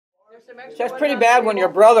some extra That's ones pretty on bad the when your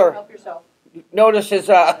table. brother Help yourself. notices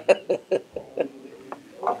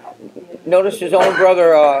notice his own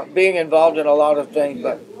brother being involved in a lot of things,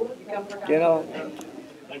 but you know,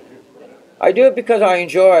 I do it because I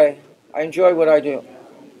enjoy what I do,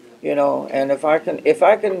 you know, and if I can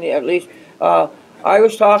at least, I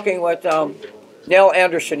was talking with Nell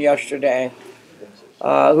Anderson yesterday,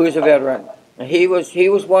 who's a veteran. And he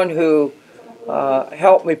was one who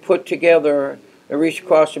helped me put together the Reach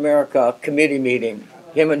Across America committee meeting.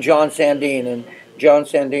 Him and John Sandine, and John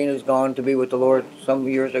Sandine has gone to be with the Lord some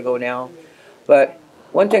years ago now. But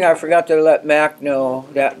one thing I forgot to let Mac know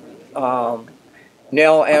that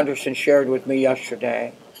Nell Anderson shared with me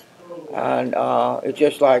yesterday, and it's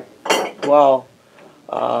just like, well,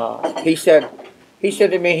 he said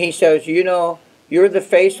to me, he says, you know, you're the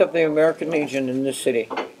face of the American Legion in this city.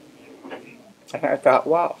 And I thought,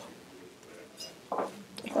 wow.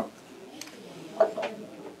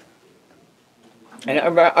 And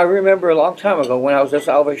I remember a long time ago when I was a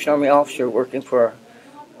Salvation Army officer working for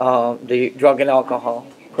the drug and alcohol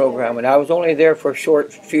program, and I was only there for a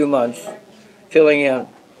short few months, filling in.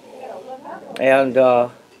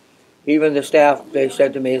 And even the staff, they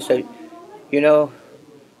said to me, they said, you know,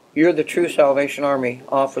 you're the true Salvation Army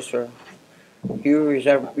officer.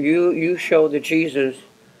 You show the Jesus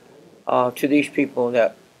to these people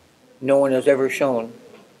that no one has ever shown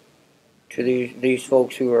to these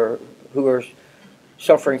folks who are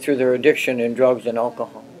suffering through their addiction in drugs and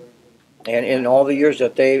alcohol. And in all the years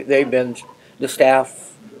that they've been the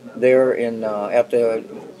staff there in at the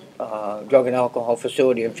drug and alcohol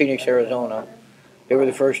facility in Phoenix, Arizona, they were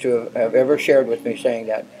the first to have ever shared with me, saying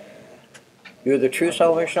that you're the true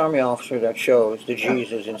Salvation Army officer that shows the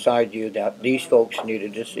Jesus inside you that these folks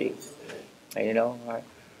needed to see. And you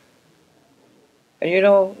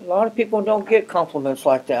know, a lot of people don't get compliments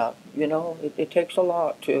like that. You know, it takes a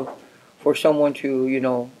lot for someone to, you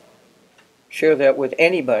know, share that with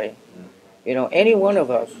anybody. You know, any one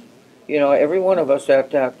of us. You know, every one of us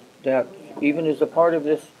that even is a part of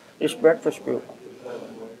this breakfast group.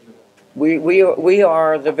 We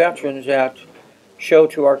are the veterans that show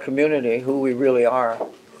to our community who we really are,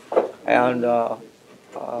 and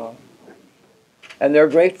they're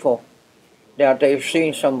grateful that they've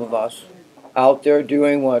seen some of us out there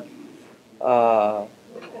doing what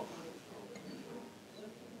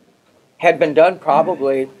had been done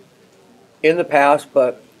probably in the past,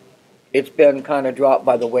 but it's been kind of dropped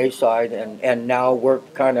by the wayside, and now we're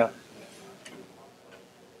kind of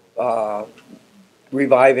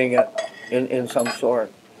reviving it in some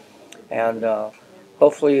sort. And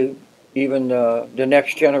hopefully even the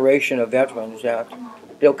next generation of veterans, that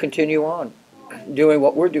they'll continue on doing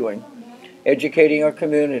what we're doing, educating our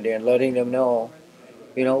community and letting them know,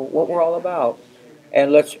 you know, what we're all about.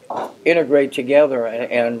 And let's integrate together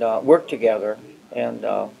and work together.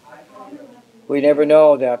 And we never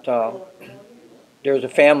know that there's a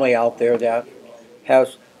family out there that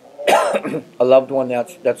has a loved one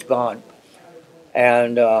that's gone.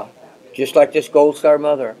 And just like this Gold Star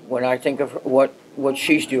mother, when I think of what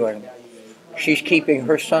she's doing, she's keeping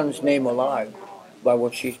her son's name alive by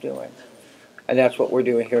what she's doing. And that's what we're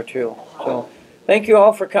doing here too. So thank you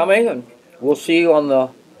all for coming, and we'll see you on the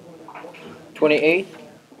 28th.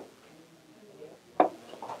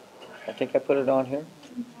 I think I put it on here.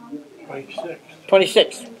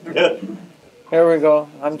 26. Here we go.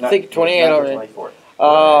 I'm thinking 28 already.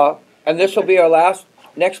 And this will be our last,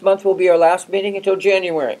 next month will be our last meeting until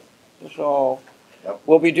January. So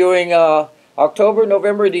we'll be doing October,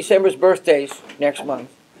 November, December's birthdays next month.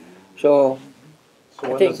 So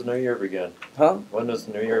when does the new year begin? Huh? When does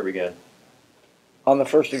the new year begin? On the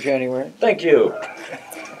 1st of January. Thank you.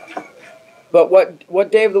 But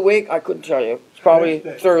what day of the week, I couldn't tell you. It's probably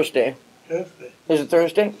Thursday. Thursday. Is it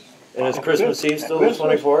Thursday? And is Christmas Eve still the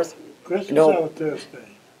 24th? Christmas No. on Thursday.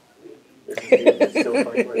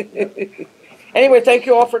 Anyway, thank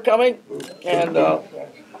you all for coming. And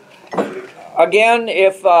again,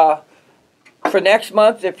 if for next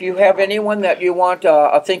month, if you have anyone that you want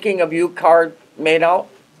a thinking of you card made out,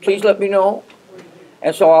 please let me know.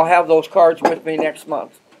 And so I'll have those cards with me next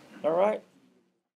month. All right?